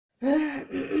Take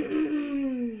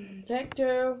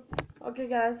two. Okay,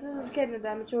 guys, this is Kevin with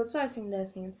Amateur Slicing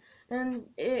Testing. And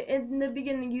in the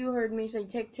beginning, you heard me say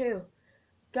take two.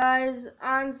 Guys,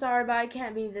 I'm sorry, but I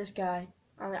can't be this guy.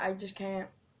 I just can't.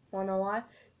 Wanna know why?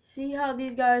 See how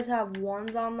these guys have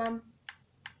ones on them?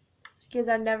 It's because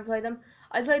I've never played them.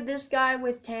 I played this guy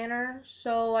with Tanner,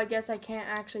 so I guess I can't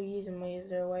actually use him.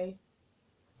 Is there a way?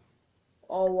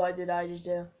 Oh, what did I just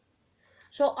do?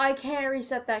 So I can't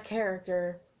reset that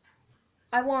character.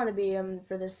 I want to be him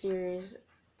for this series.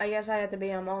 I guess I have to be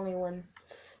him only one.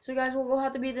 So guys, we'll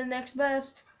have to be the next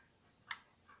best.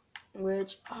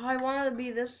 Which, I want to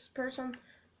be this person,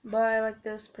 but I like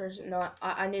this person. No,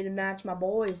 I need to match my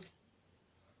boys.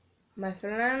 My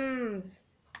friends.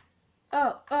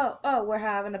 Oh, we're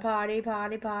having a party. Oh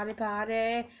my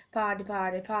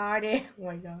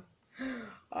god.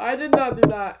 I did not do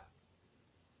that.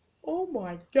 Oh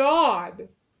my god.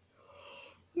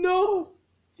 No,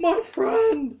 my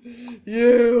friend.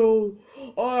 You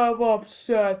have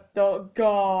upset the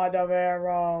god of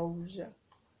arrows.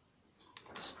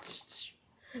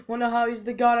 Wanna know how he's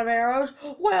the god of arrows?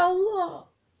 Well,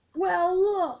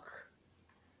 look.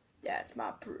 That's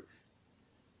my proof.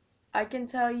 I can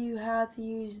tell you how to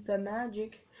use the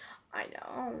magic. I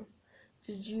know.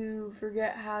 Did you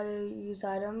forget how to use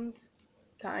items?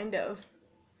 Kind of.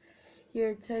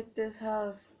 Here, take this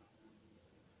health.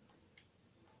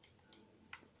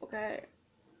 Okay.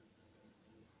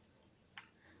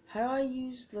 How do I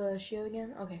use the shield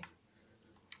again? Okay.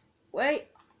 Wait.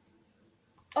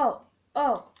 Oh.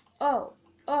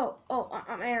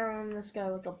 I'm arrowing this guy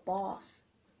like a boss.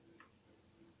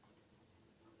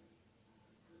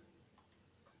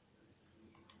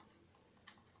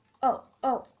 Oh.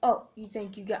 You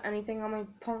think you got anything on me,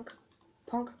 punk?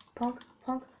 Punk.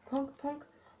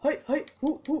 Hey.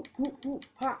 Hoo.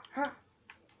 Ha.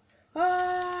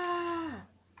 Ah!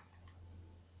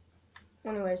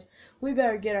 Anyways, we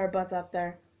better get our butts up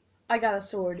there. I got a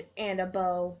sword and a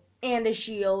bow and a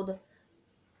shield.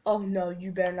 Oh no,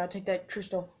 you better not take that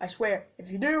crystal. I swear,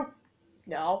 if you do,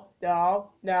 no, darn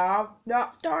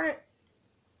it.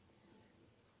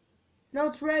 No,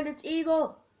 it's red, it's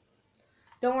evil.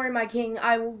 Don't worry, my king,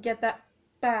 I will get that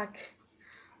back.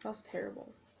 That's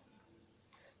terrible.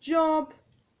 Jump.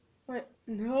 Wait,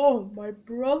 no, my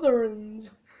brother's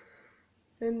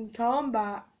in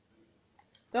combat.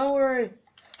 Don't worry.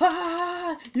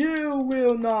 Ha! You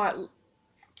will not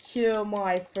kill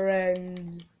my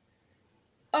friends.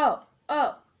 Oh,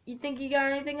 you think you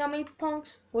got anything on me,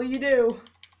 punks? Well, you do.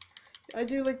 I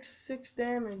do like 6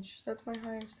 damage. That's my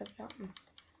highest I've gotten.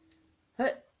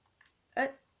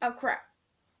 Oh crap.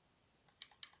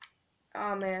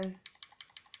 Oh man.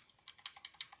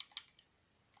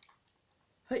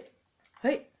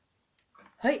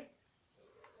 Hey.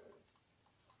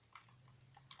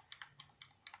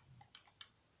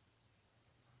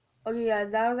 Okay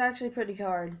guys, that was actually pretty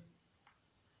hard.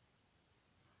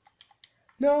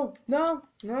 No,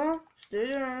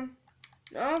 stay down.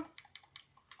 No.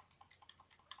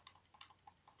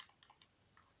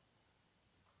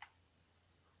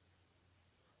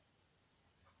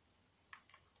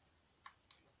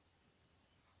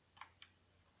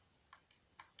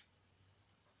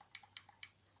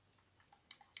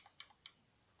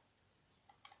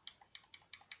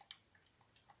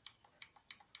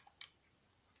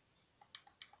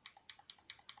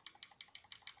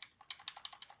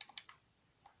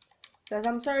 Guys,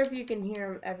 I'm sorry if you can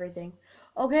hear everything.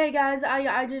 Okay guys,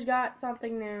 I just got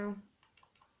something new.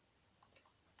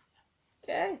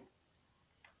 Okay.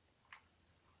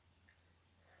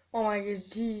 Oh my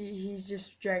gosh, he's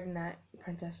just dragging that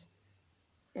princess.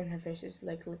 And her face is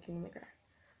like licking the ground.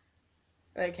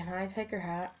 Wait, can I take her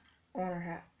hat? I want her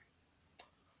hat.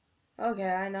 Okay,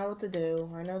 I know what to do.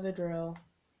 I know the drill.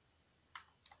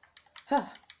 Huh.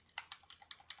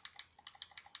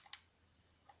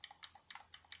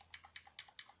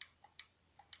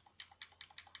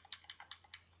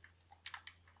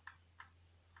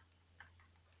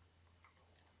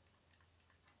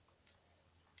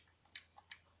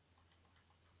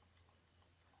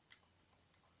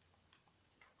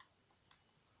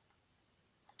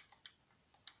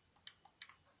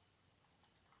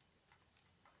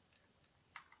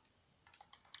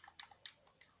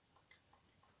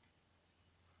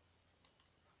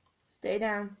 Stay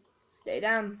down. Stay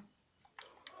down.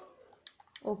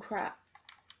 Oh crap.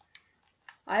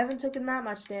 I haven't taken that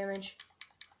much damage.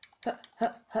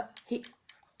 He.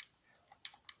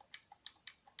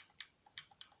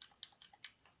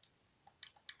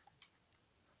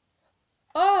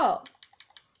 Oh!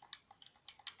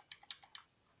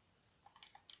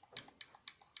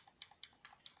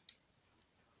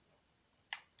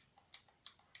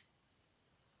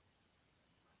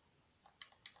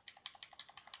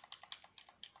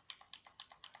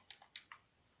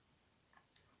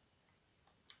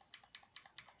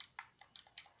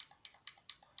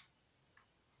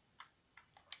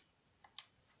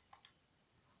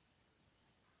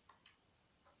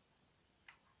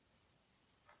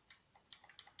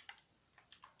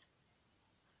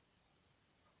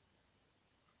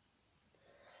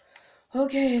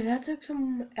 Okay, that took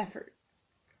some effort.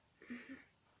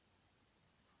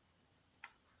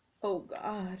 Oh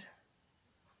God.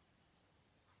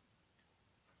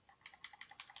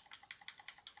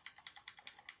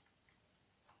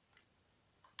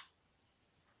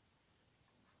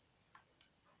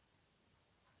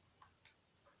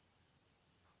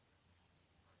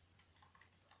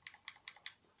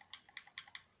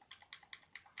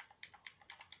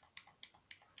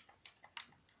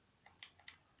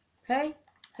 Hey,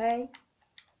 hey.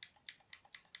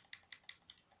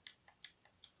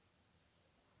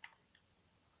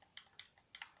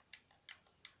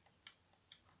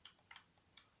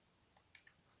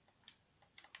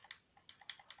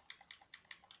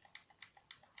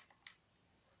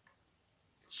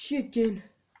 Chicken.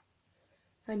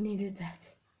 I needed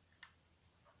that.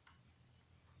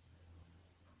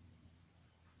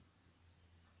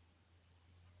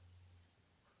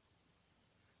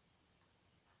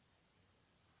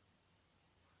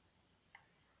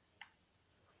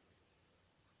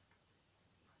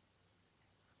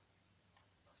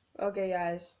 Okay,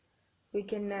 guys. We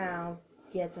can now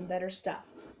get some better stuff.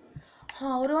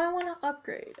 What do I want to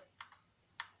upgrade?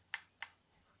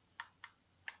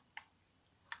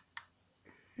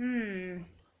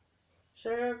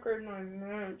 Should I upgrade my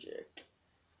magic?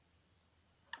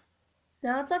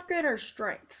 Now let's upgrade our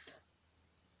strength.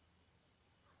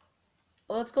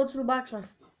 Well, let's go to the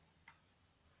blacksmith.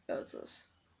 Oh, what's this?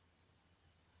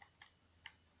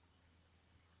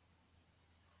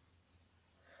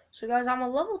 So guys, I'm a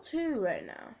level 2 right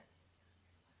now.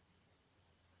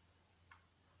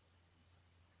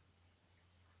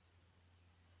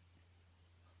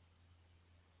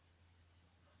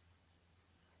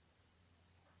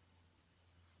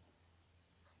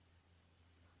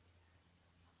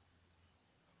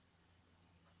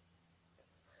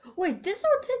 Wait, this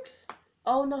sword takes...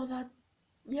 Oh no, that...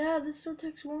 Yeah, this sword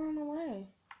takes one away.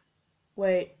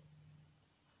 Wait.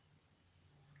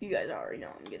 You guys already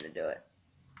know I'm gonna do it.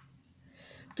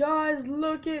 Guys,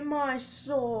 look at my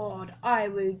sword. I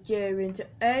will guarantee...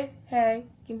 Hey,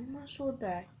 give me my sword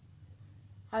back.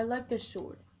 I like this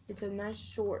sword. It's a nice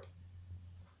sword.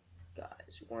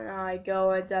 Guys, when I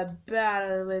go into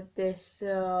battle with this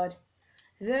sword,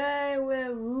 they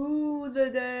will rule the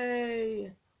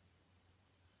day.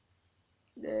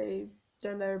 They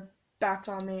turn their backs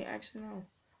on me. Actually, no.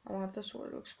 I want this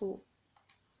sword. It looks cool.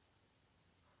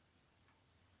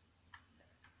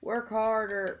 Work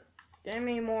harder. Give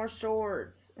me more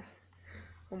swords.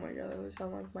 Oh my god, that would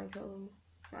sound like my cousin.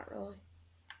 Not really.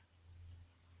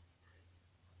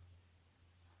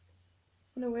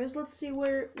 Anyways, let's see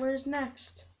where's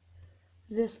next.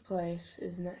 This place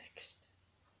is next.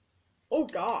 Oh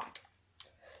god.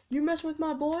 You mess with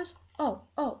my boys? Oh.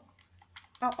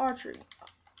 Archery.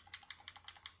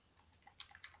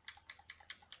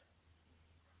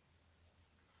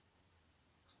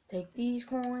 Take these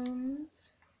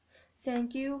coins.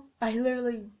 Thank you. I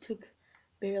literally took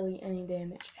barely any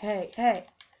damage. Hey.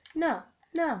 No.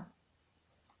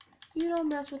 You don't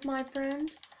mess with my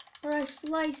friends, or I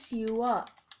slice you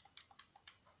up.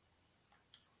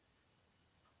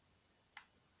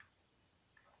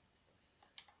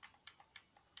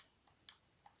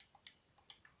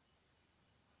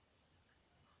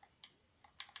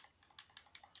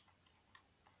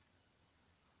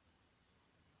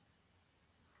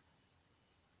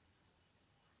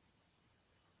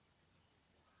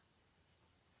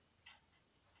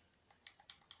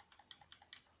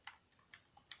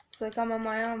 It's like I'm on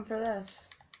my own for this.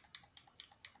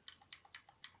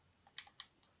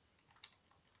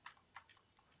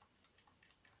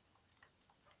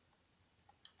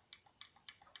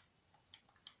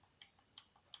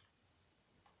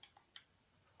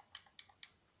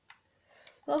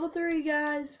 Level 3,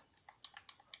 guys.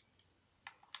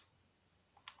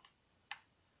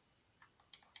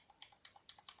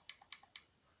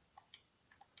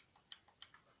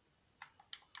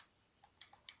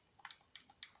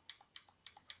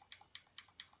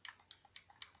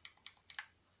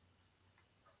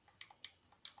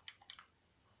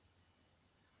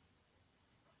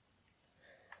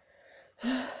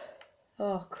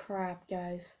 Oh crap,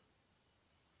 guys.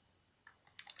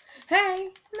 Hey,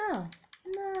 no.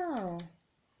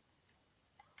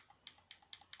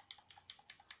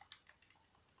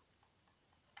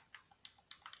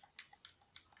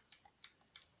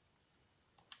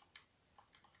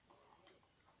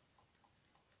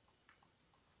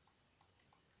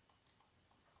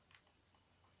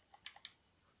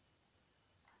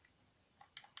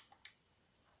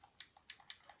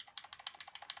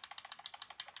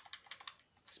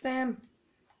 Spam.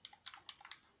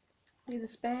 Need a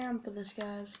spam for this,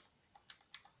 guys.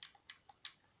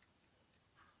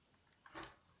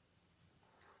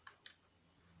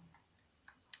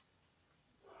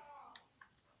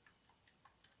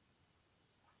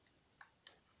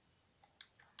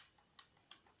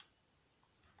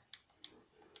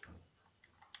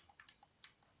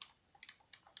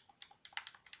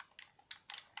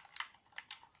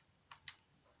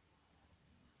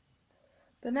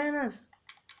 Bananas.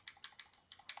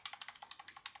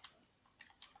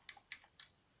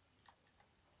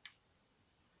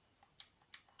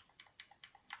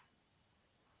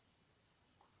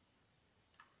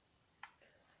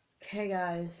 Okay,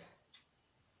 guys.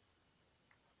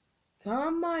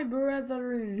 Come, my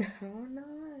brethren. Or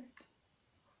not.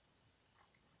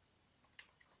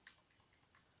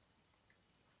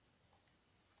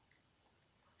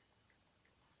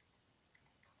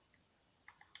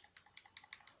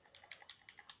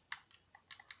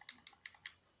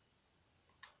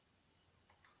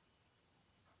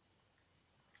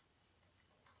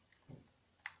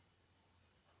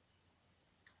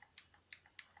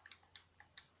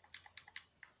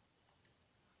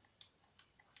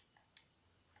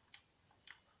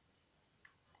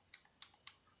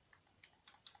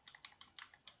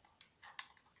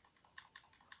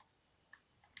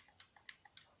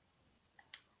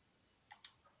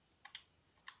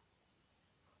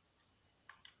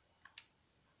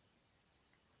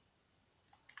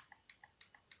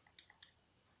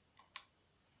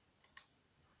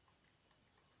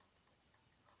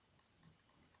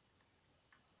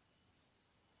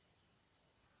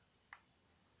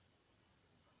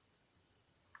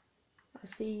 I'll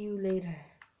see you later.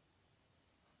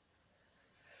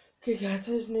 Okay, guys,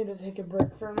 I just need to take a break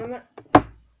for a minute.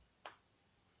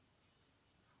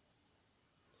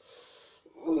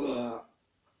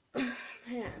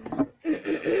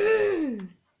 Man.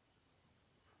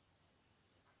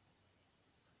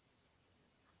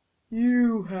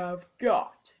 You have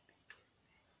got.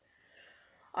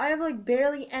 I have like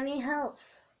barely any health.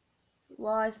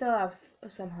 Well, I still have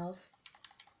some health.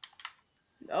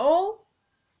 No?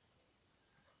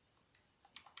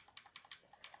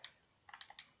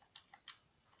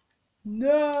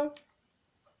 No.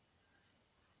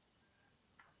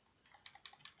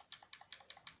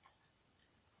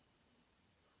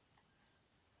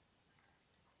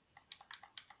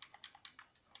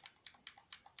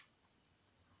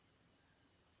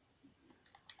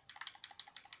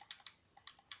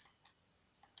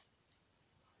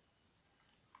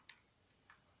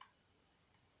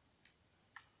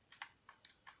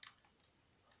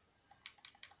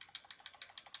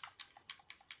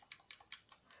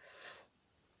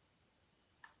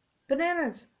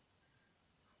 Bananas.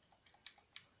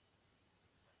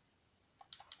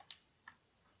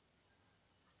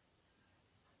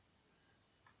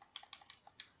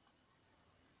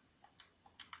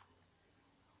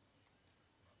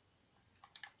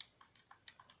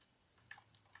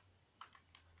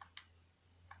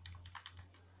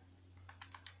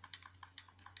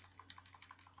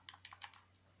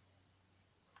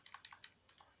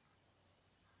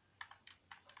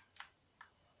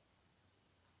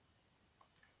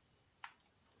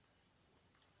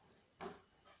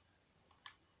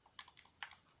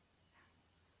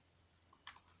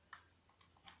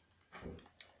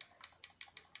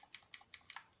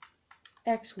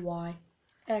 X, Y.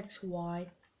 X, Y.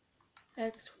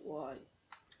 X, Y.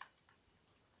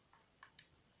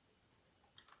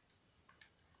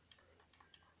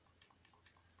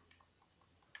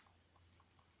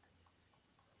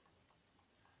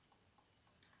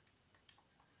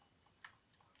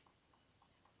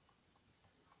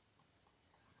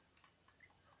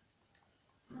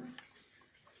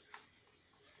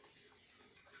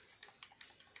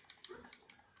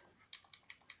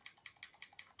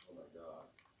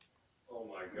 Oh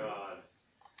my God.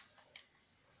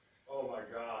 Oh my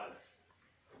God.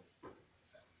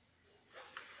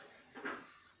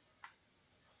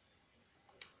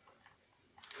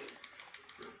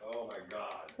 Oh my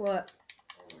God. What?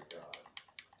 Oh my God.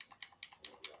 Oh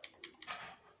my God, baby.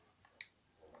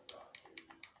 Oh my God, baby.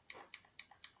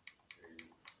 Baby.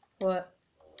 What?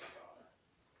 Oh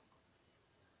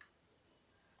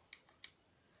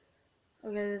my God.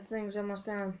 Okay, this thing's almost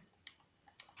down.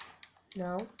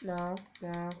 No, no,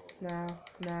 no, no,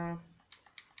 no.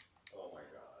 Oh my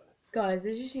God. Guys,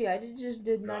 did you see? I just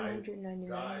did Guys, 999.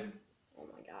 guys, Oh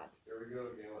my god. here we go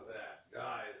again with that.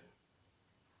 Guys.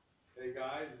 Hey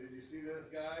guys, did you see this,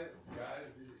 guys? Guys,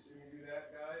 did you see me do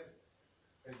that, guys?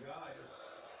 Hey guys.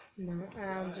 No,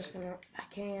 I'm just gonna. I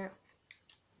can't.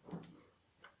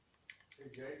 Hey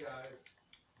gay guys.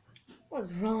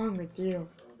 What's wrong with you?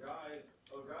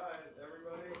 Oh guys,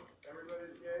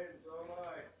 everybody's gay and so am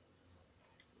I.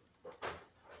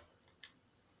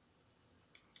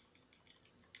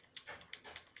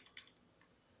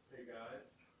 Hey guys.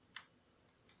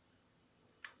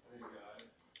 Hey guys.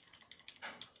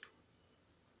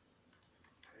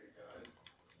 Hey guys.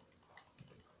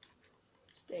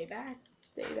 Stay back.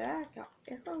 Stay back. I'll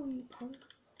echo you, punk.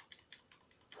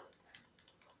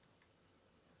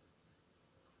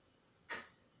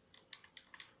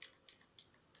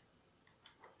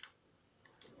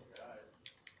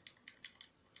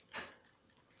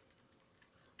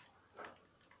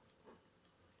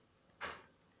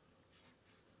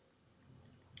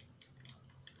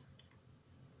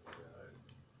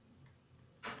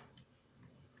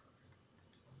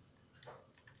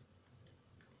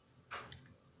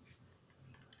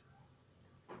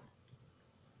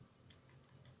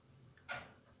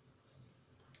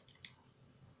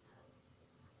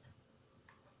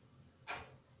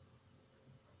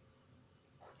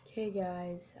 Okay,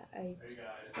 guys. Hey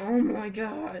guys. Oh my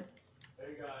god.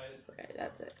 Hey guys. Okay,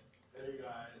 that's it. Hey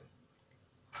guys.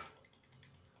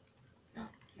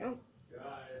 No.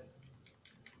 Guys.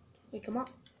 Wake him up.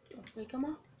 Wake him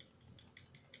up.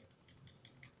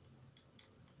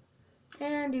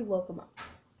 And he woke him up.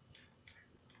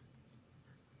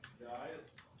 Guys.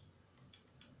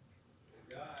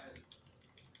 Hey guys.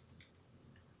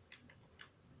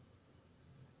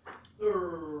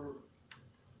 Sir.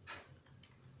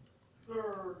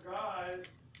 Sir, guys.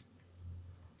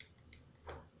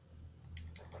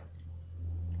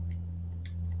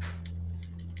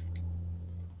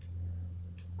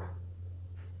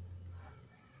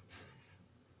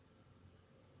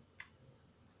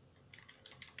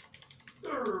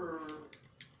 Sir.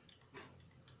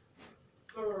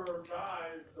 Sir,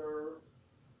 guys, sir.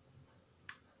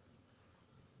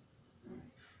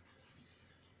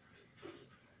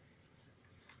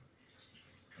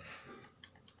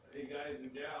 Hey guys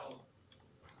and gals.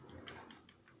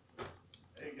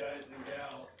 Hey guys and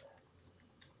gals.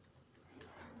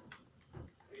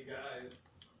 Hey guys.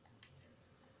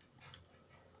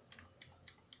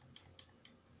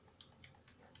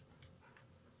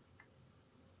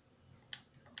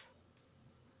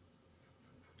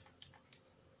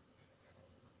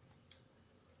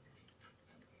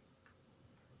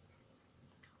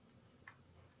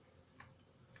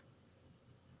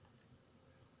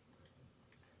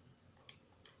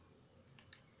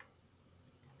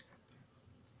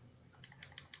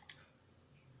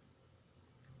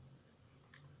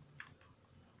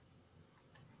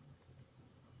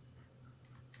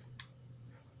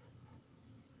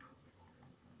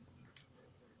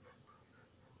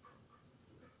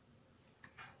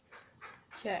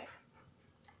 Okay.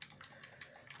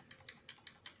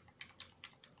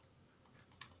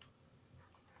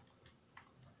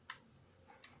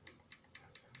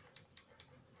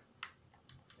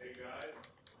 Hey guys.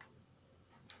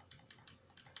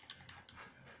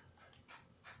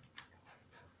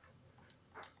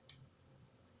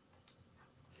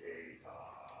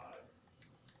 K-Todd.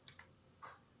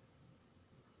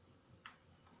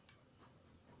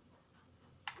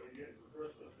 What are you getting for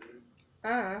Christmas, dude?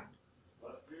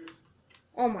 What, dude?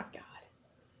 Oh my god.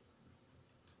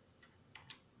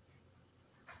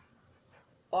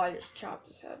 Oh, I just chopped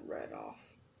his head right off.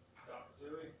 Chop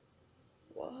suey?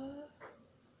 What?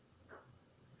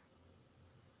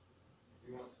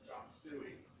 He wants chop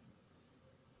suey.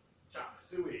 Chop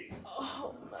suey.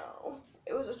 Oh no.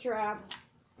 It was a trap.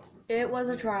 It was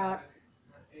a trap.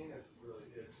 My anus is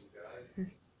really itching, guys.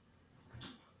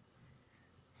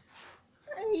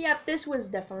 Yep, this was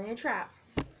definitely a trap.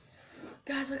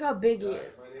 Guys, look how big he Guys,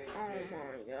 is. my name's Oh Jake.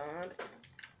 my god.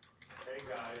 Hey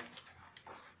guys.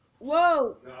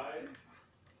 Whoa! Guys.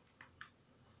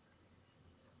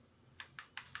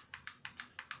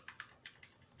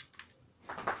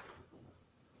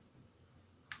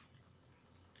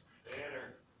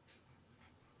 Tanner.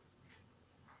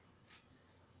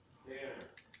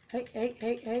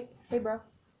 Tanner. Hey, bro.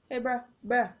 Hey, bro.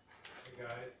 Bruh. Hey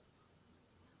guys.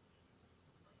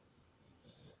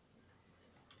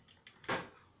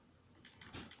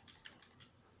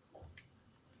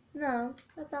 No,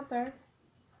 that's not fair.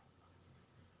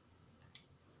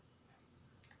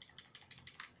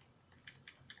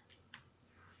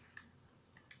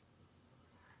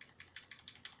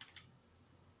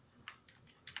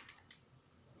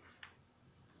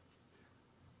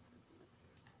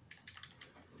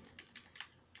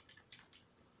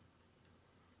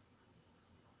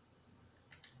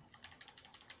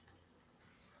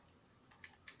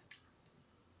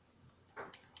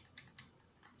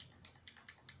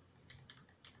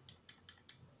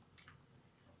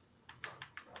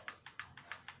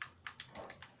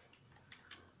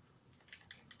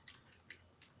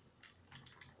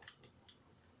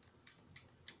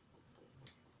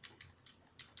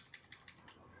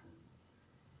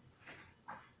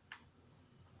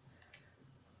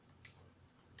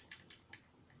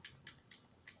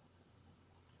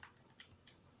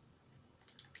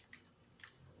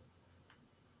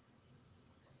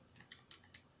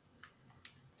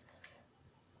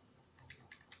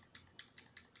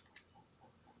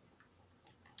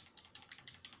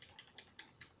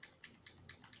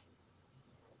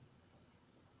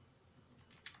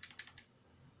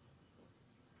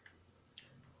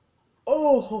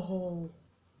 Oh.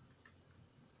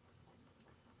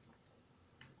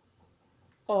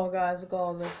 Oh, guys, look at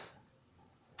all this.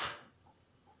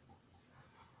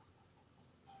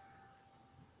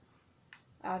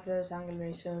 After this, I'm gonna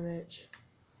be so rich.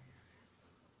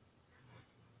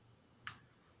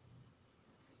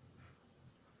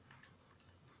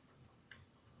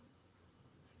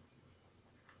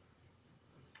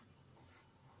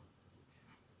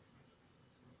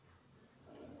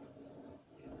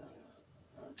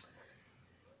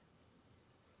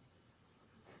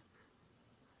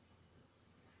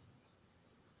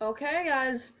 Okay,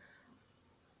 guys.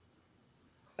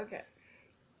 Okay.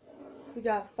 We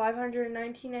got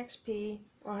 519 XP,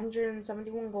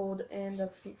 171 gold, and a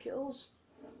few kills.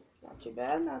 Not too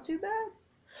bad, not too bad.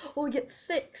 Oh, we get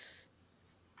 6.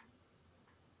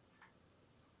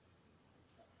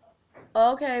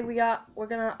 Okay, we're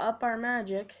gonna up our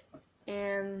magic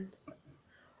and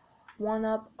 1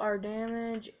 up our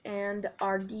damage and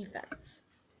our defense.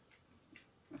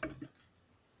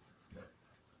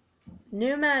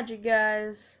 New magic,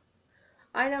 guys.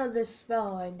 I know this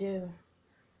spell, I do.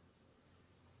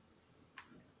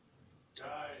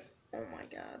 Guys, Oh my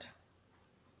god.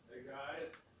 hey guys.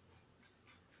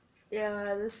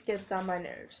 Yeah, this gets on my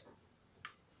nerves.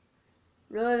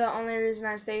 Really, the only reason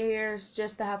I stay here is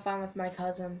just to have fun with my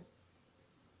cousin.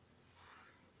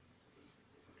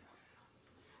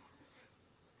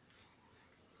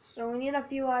 So we need a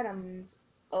few items.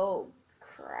 Oh,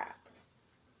 crap.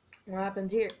 What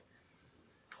happened here?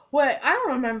 Wait, I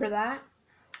don't remember that.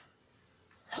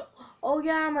 Oh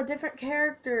yeah, I'm a different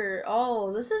character.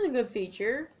 Oh, this is a good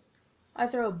feature. I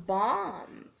throw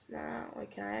bombs. Now,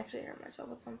 wait, can I actually hurt myself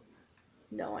with them?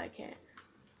 No, I can't.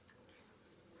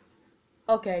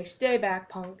 Okay, stay back,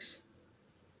 punks.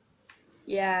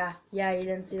 Yeah, you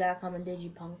didn't see that coming, did you,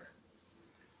 punk?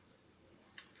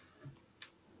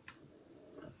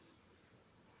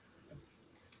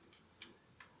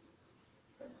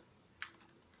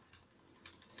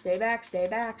 Stay back, stay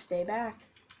back, stay back.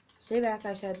 Stay back,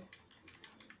 I said.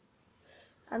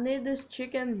 I need this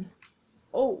chicken.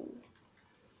 Oh.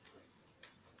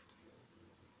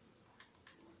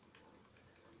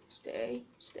 Stay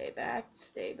back,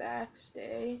 stay back,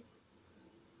 stay.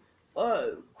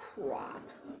 Oh, crap.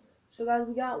 So, guys,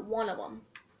 we got 1 of them.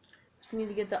 Just need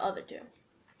to get the other 2.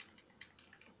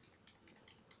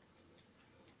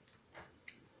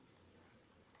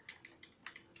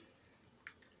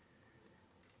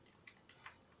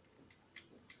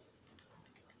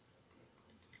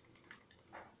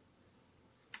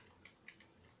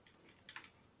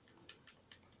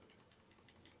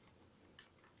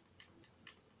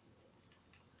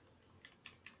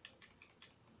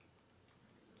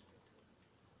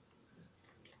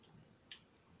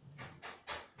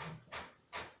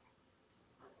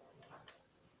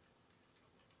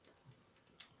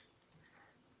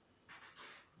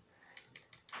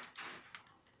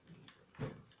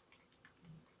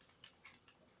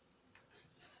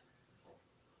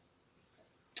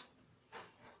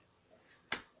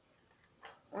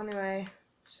 Anyway.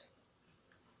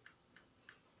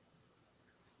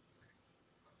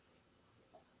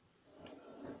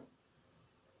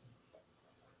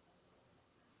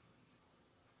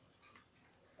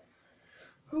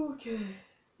 Okay.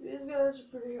 These guys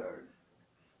are pretty hard.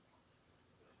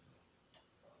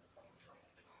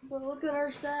 But look at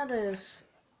our status.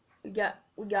 We got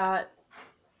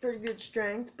pretty good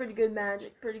strength, pretty good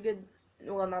magic, pretty good,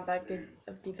 well, not that good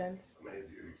of defense. I made you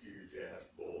a huge ass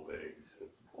bowl of eggs.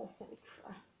 Oh, holy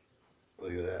crap.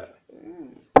 Look at that. Mm.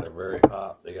 They're very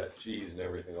hot. They got cheese and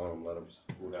everything on them. Let them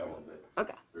cool down a little bit.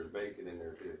 Okay. There's bacon in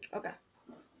there too. Okay.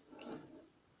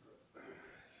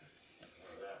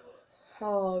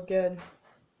 Oh, good.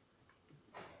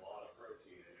 A lot of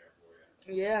protein in there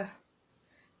for you. Yeah.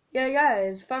 Yeah,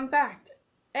 guys, fun fact.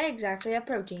 Eggs actually have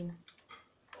protein.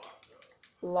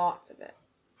 Lots of it.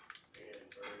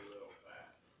 And very little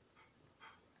fat.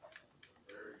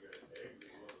 Very good. Eggs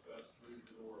is one of the best foods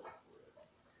in the world for you.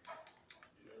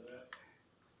 You know that?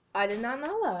 I did not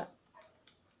know that.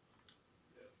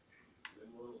 Yep.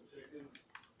 Them little chickens,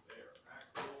 they are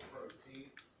packed full of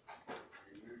protein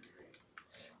and nutrients.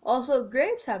 Also,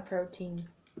 grapes have protein.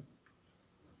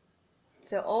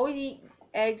 So always eat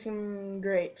eggs and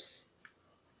grapes.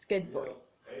 It's good for you.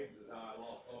 Eggs is how I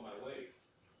lost all my weight.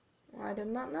 I did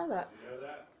not know that. You know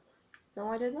that? No,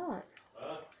 I did not.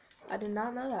 Huh? I did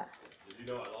not know that. Did you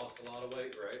know I lost a lot of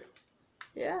weight, right?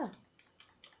 Yeah.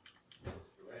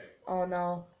 Through eggs. Oh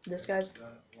no. This guy's.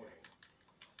 Done it for you.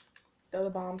 Throw the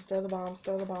bombs, throw the bombs,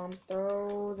 throw the bombs,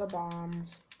 throw the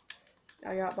bombs.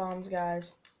 I got bombs,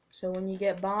 guys. So when you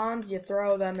get bombs, you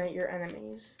throw them at your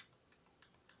enemies.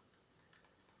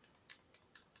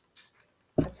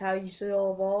 That's how you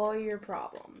solve all your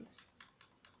problems.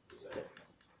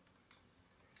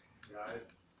 Guys,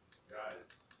 guys,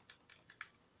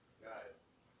 guys,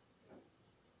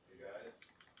 you guys.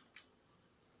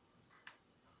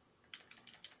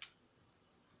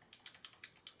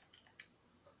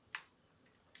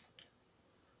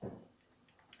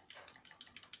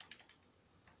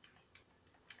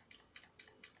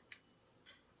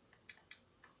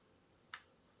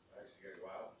 Actually, you gotta go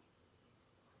out.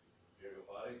 You gotta go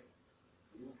potty.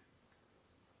 Ooh.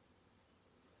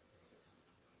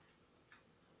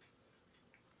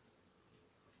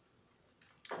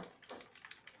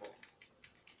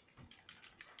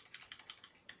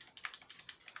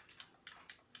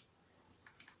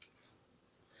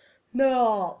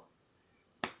 No.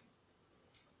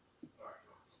 Alright.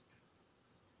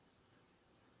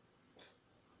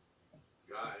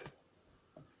 Guys.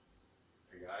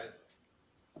 Hey guys.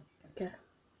 Okay.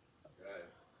 Guys.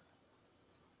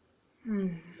 Hmm. You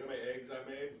know how many eggs I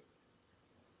made?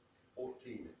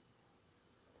 14.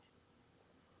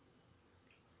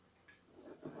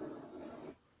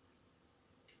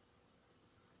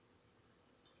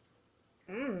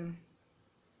 Hmm.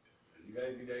 You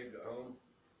guys eat eggs at home?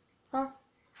 Huh?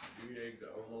 Do you eat eggs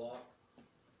at home a lot?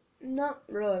 Not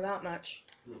really that much.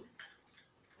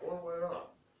 Well, why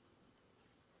not?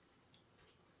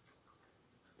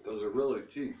 Because they're really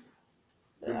cheap.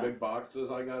 Them Yeah. big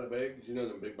boxes I got of eggs, you know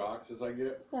them big boxes I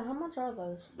get? Yeah, how much are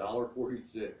those?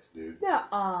 $1.46, dude. Yeah.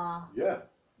 Yeah.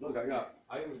 Look, I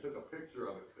even took a picture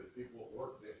of it because people at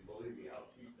work didn't believe me how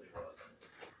cheap they were.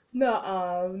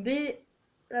 No, they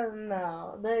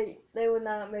would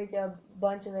not make a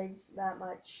bunch of eggs that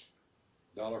much.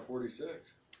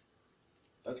 $1.46.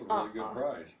 That's a really good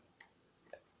price.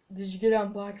 Did you get it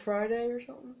on Black Friday or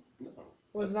something? No.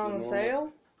 Was That's it on the a normal,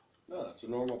 sale? No, it's a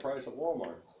normal price at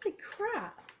Walmart. Holy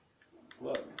crap.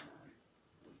 Look.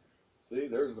 See,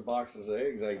 there's the boxes of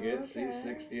eggs I get. Okay. See,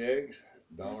 60 eggs,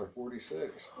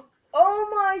 $1.46. Oh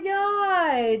my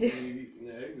god! The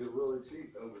eggs are really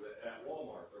cheap over there at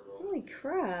Walmart. They're really Holy cheap.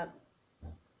 crap.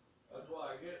 That's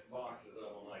why I get boxes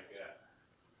of them like that.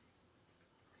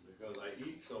 Because I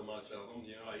eat so much of them,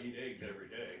 you know, I eat eggs every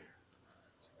day.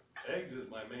 Eggs is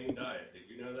my main diet. Did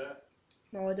you know that?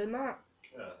 No, I did not.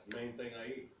 Yeah, it's the main thing I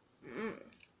eat.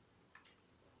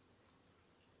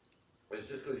 It's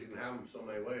just because you can have them so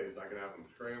many ways. I can have them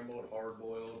scrambled, hard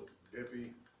boiled,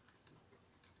 dippy.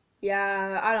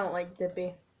 Yeah, I don't like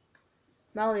dippy.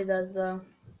 Melly does though.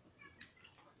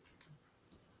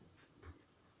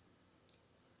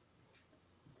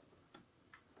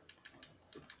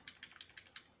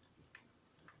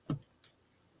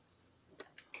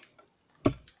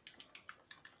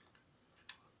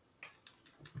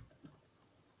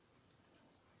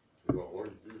 You want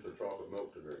orange juice or chocolate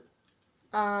milk to drink?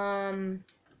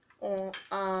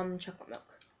 Chocolate milk.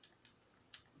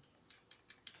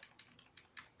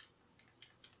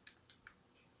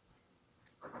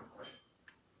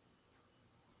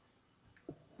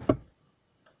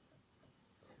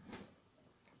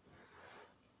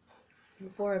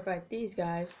 Before I fight these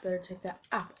guys, better take that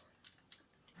apple.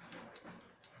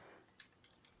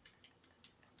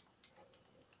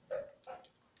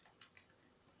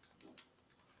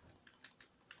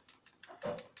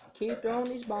 Keep throwing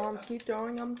these bombs, keep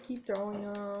throwing them, keep throwing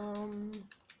them.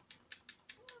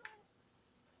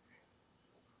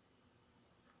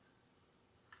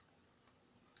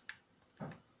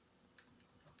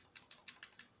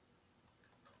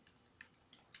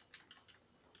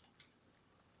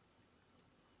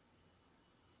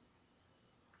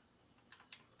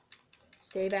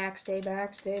 Stay back, stay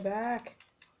back, stay back.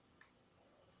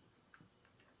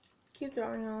 Keep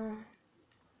throwing them.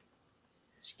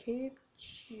 Just keep.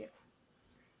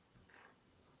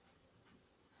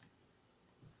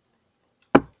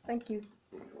 Thank you.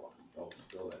 Don't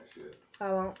spill that shit.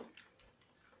 I won't.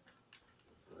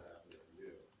 What happened to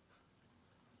you?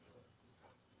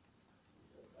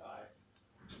 Die.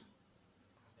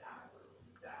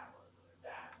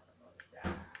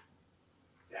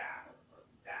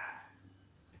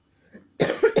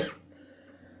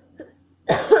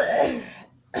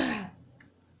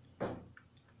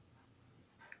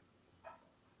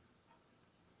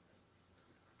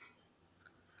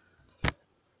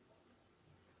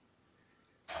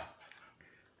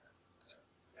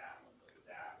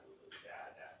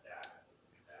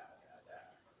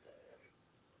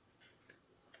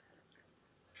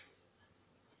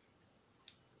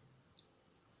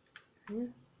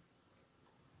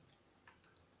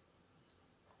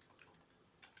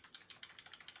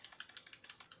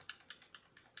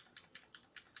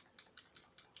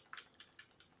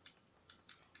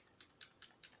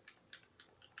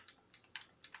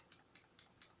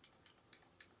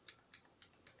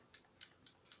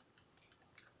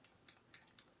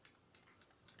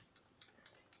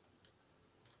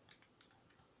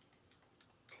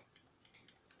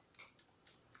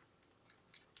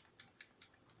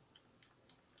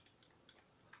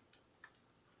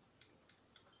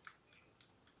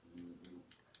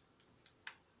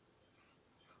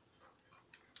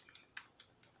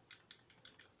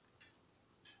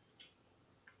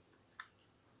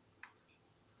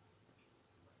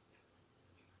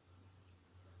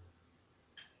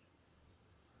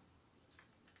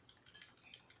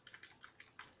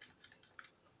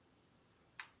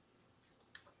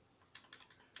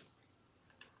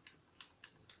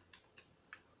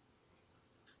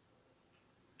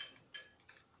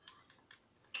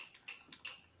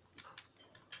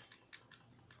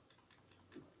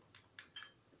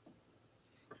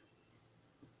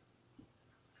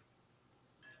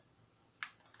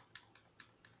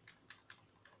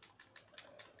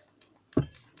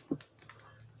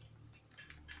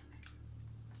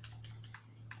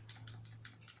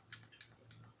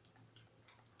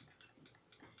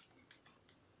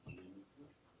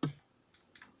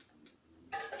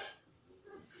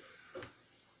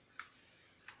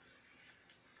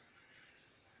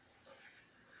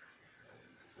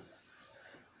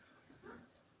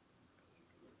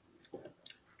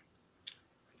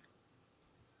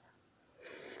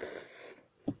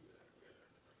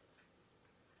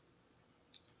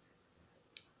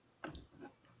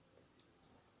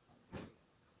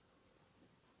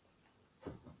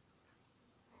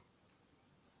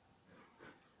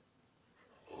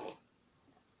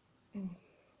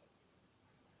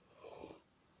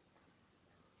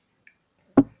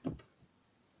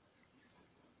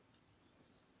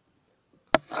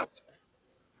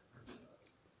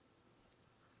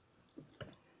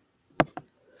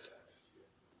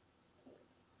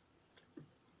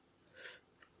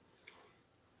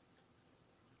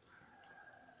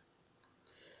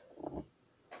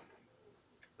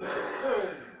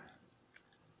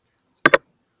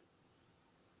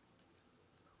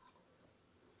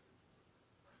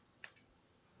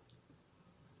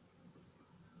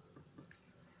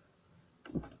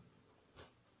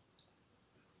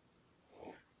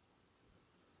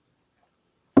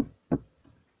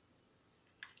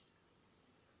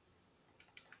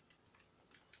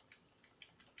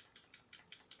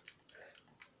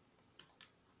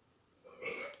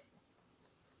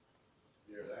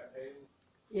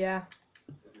 Yeah.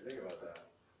 What do you think about that?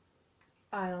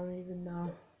 I don't even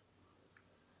know.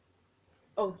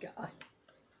 Oh God.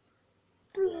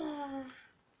 Well,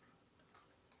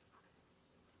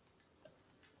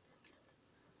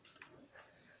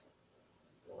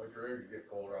 if your eggs get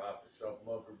colder, I'll have to shove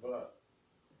them up your butt.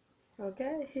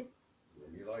 Okay.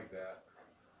 Maybe you like that.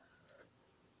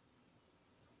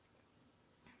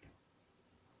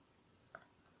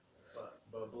 Butt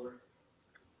bubbler.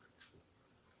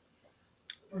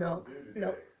 What am I No. gonna do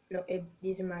No. today? No.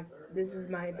 This is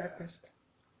my breakfast.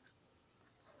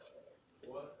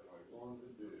 What am I going to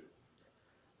do?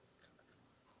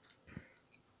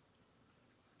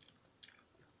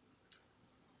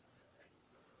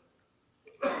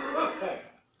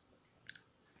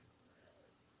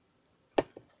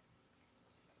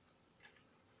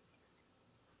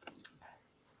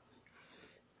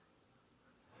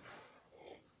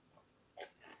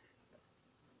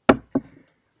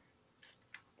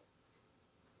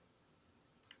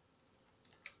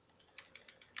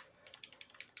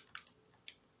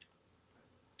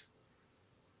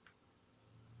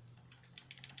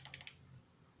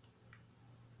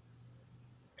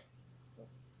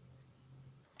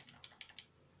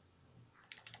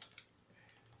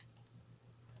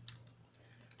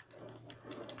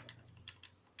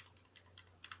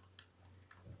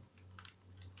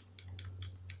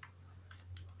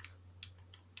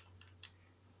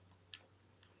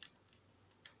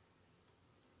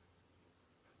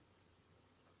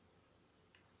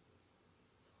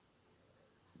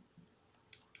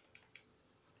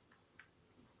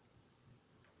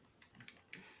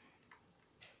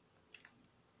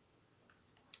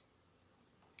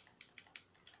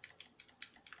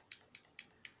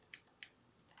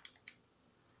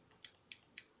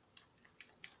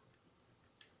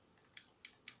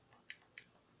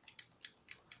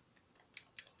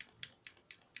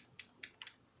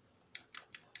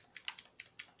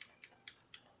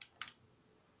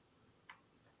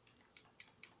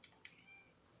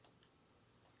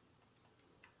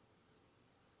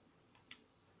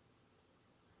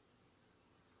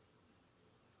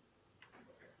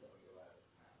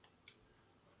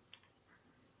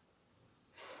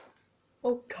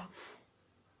 Oh God.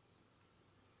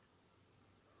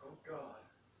 Oh God.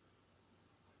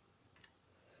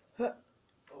 Huh.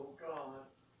 Oh God.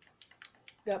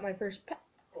 Got my first pet.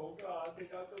 Oh God, they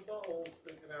got the butthole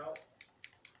sticking out.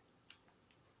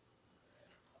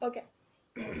 Okay.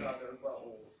 Oh God, their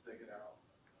butthole's sticking out.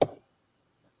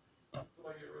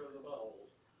 Somebody get rid of the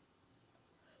buttholes.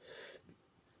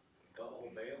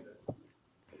 Butthole bandits.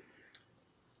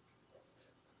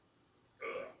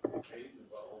 Hating the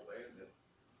butthole bandit.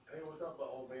 Hey, what's up,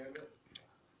 butthole bandit?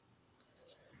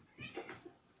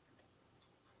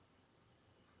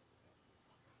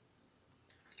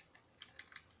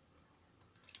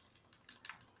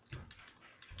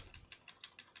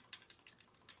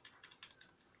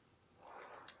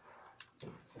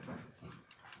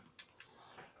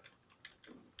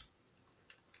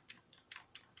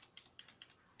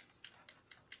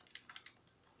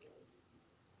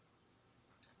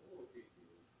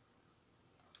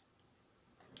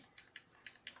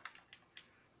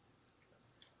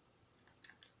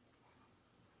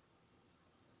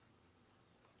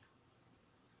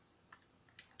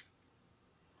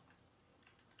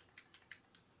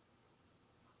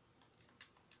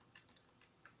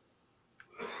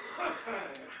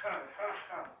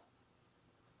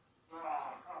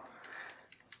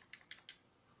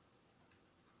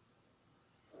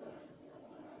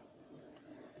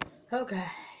 Okay.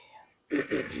 Let's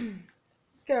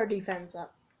get our defense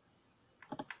up.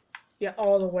 Yeah,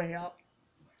 all the way up.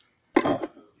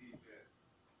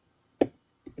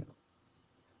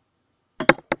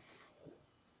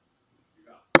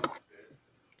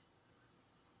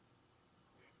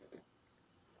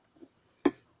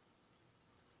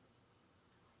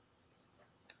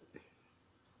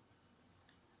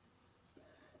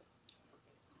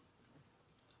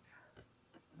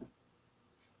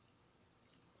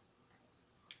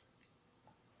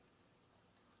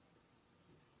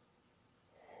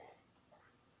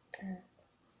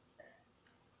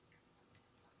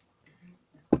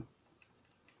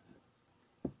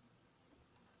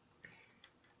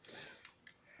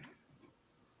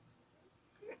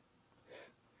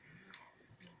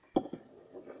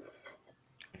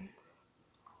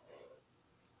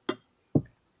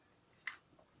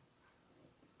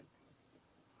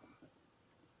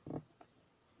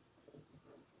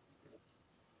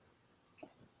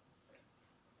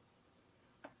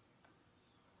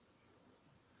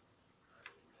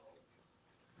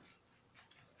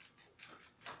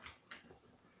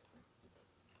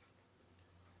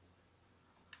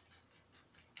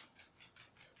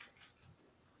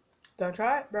 Don't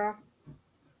try it, bro.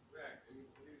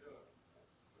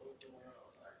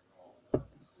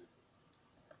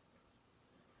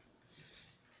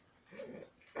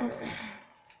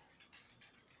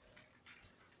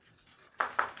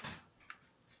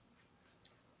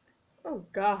 Oh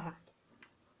God,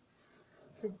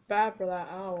 it's bad for that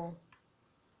owl.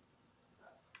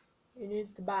 He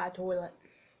needs to buy a toilet.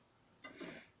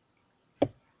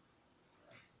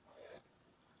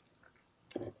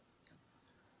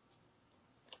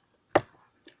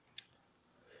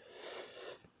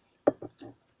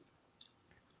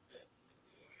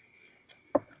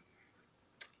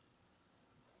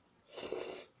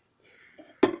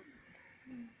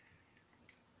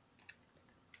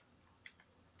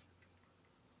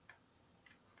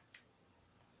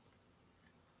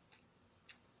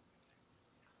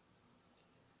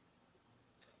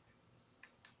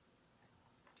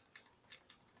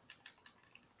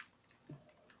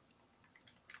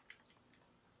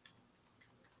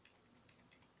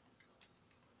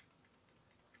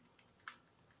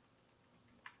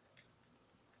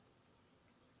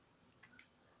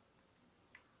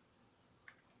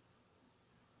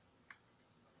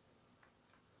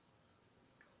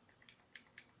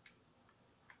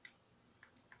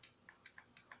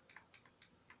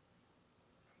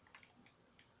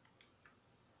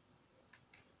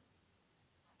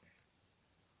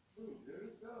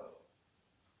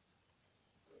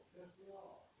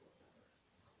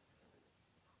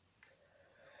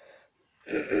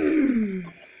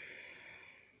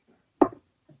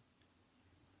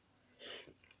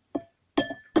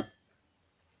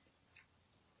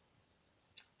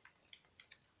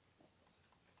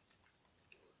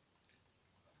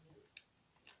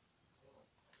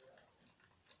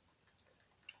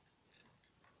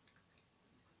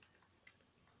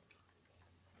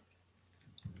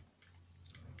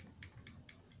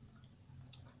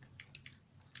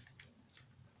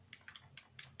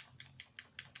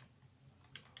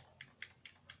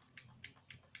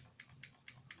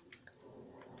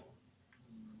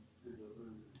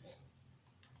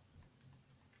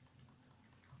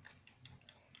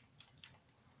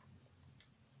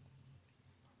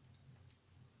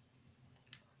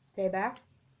 Stay back.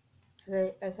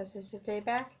 As I say, stay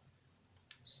back.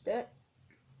 Stay.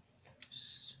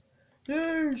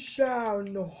 You shall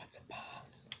not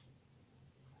pass.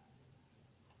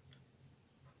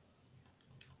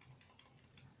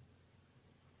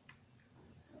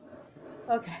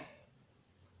 Okay.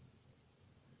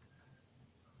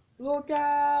 Look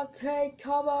out, take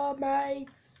cover,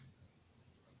 mates.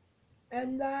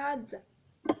 And lads.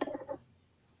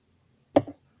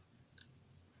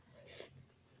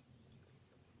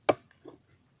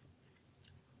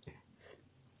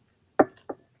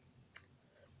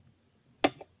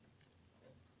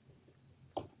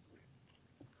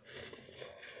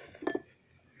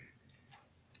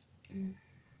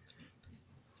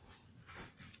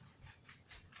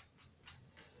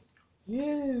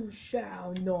 You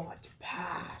shall not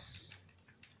pass.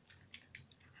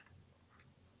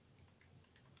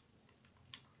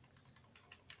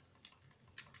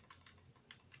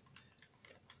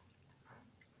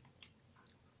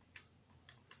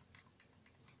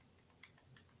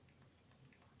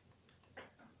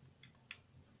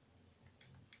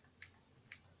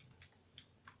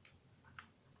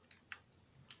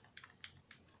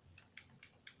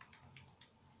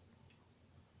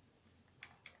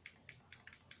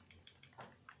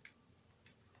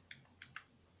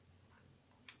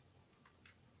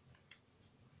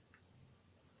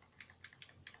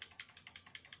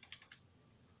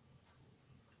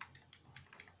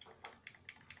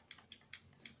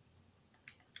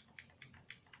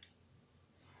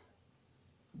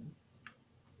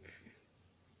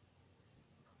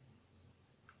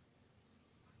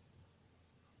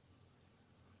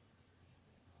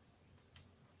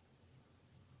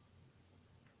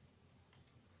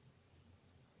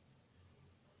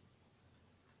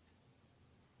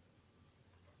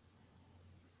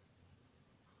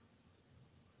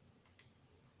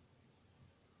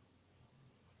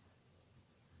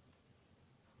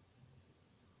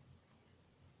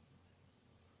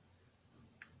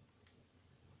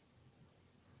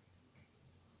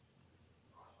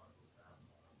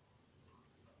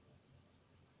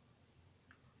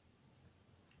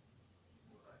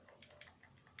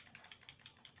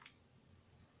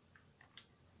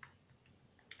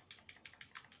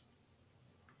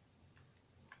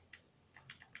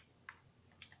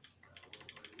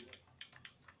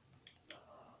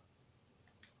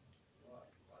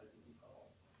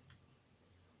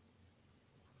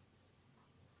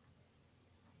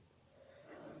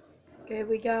 Okay,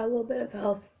 we got a little bit of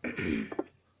health.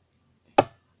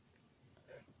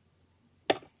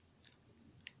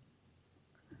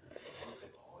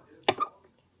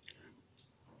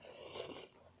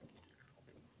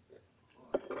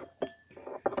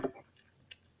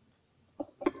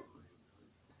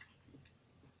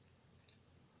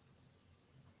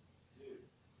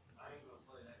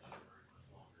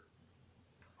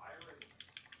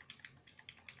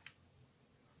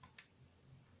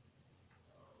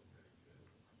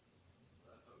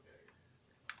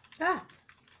 Ah.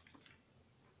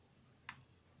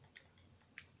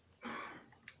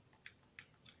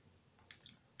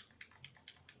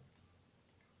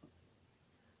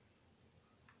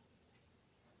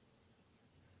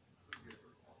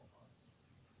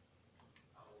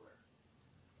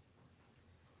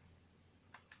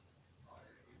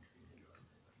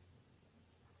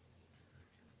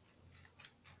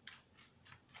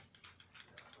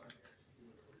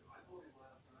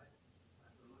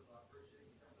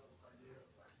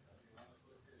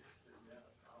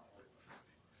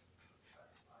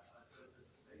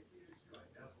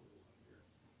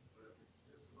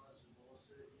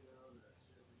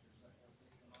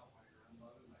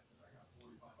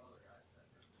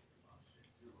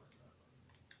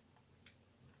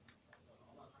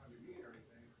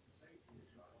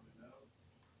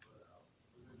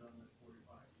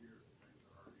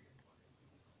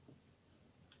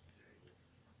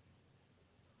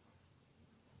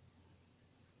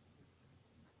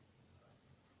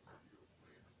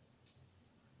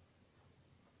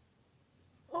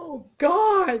 Oh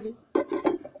God!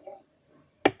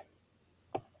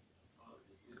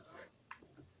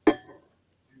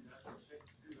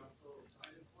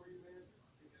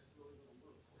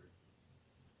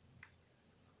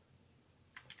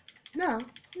 No,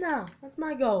 no, that's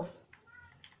my goal.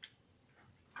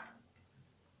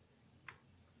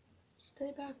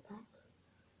 Stay back, punk.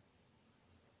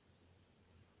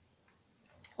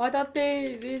 I thought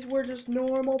these were just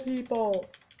normal people.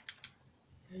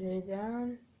 Lay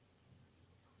down.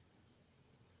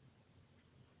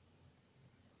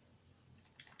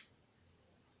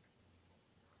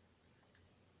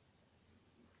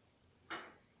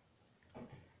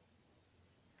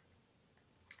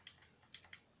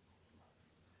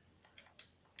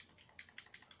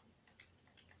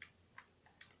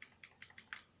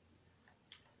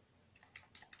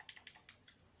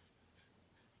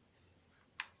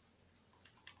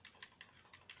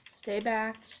 Stay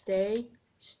back.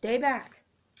 Stay back.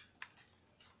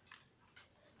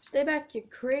 Stay back, you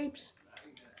creeps.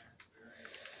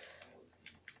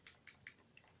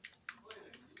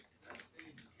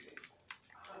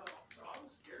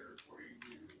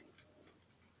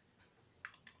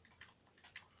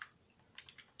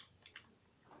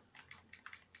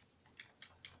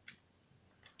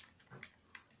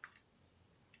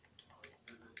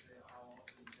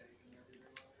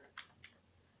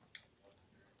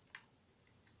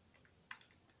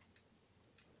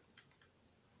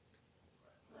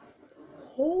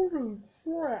 Holy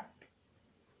crap.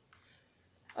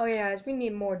 Oh yeah, guys, we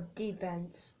need more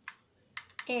defense.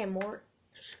 And more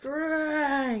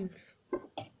strength.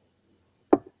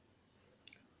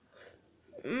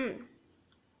 Mm.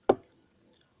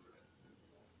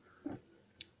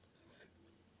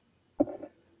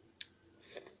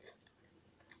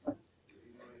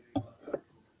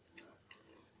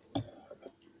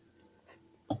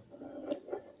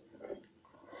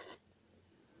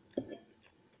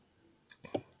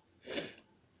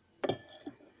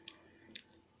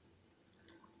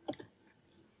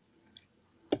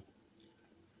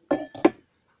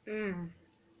 Mm.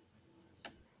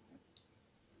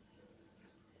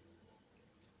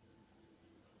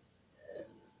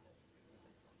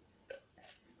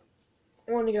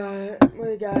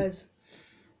 Wait, guys.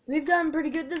 We've done pretty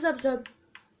good this episode.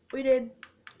 We did.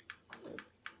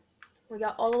 We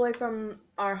got all the way from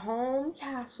our home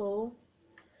castle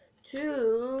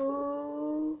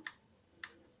to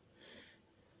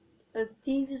a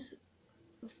thieves'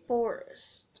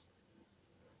 forest.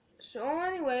 So,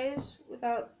 anyways,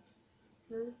 without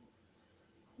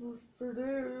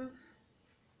further ado,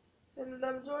 and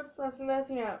I'm George,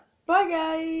 lasting out. Bye,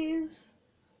 guys.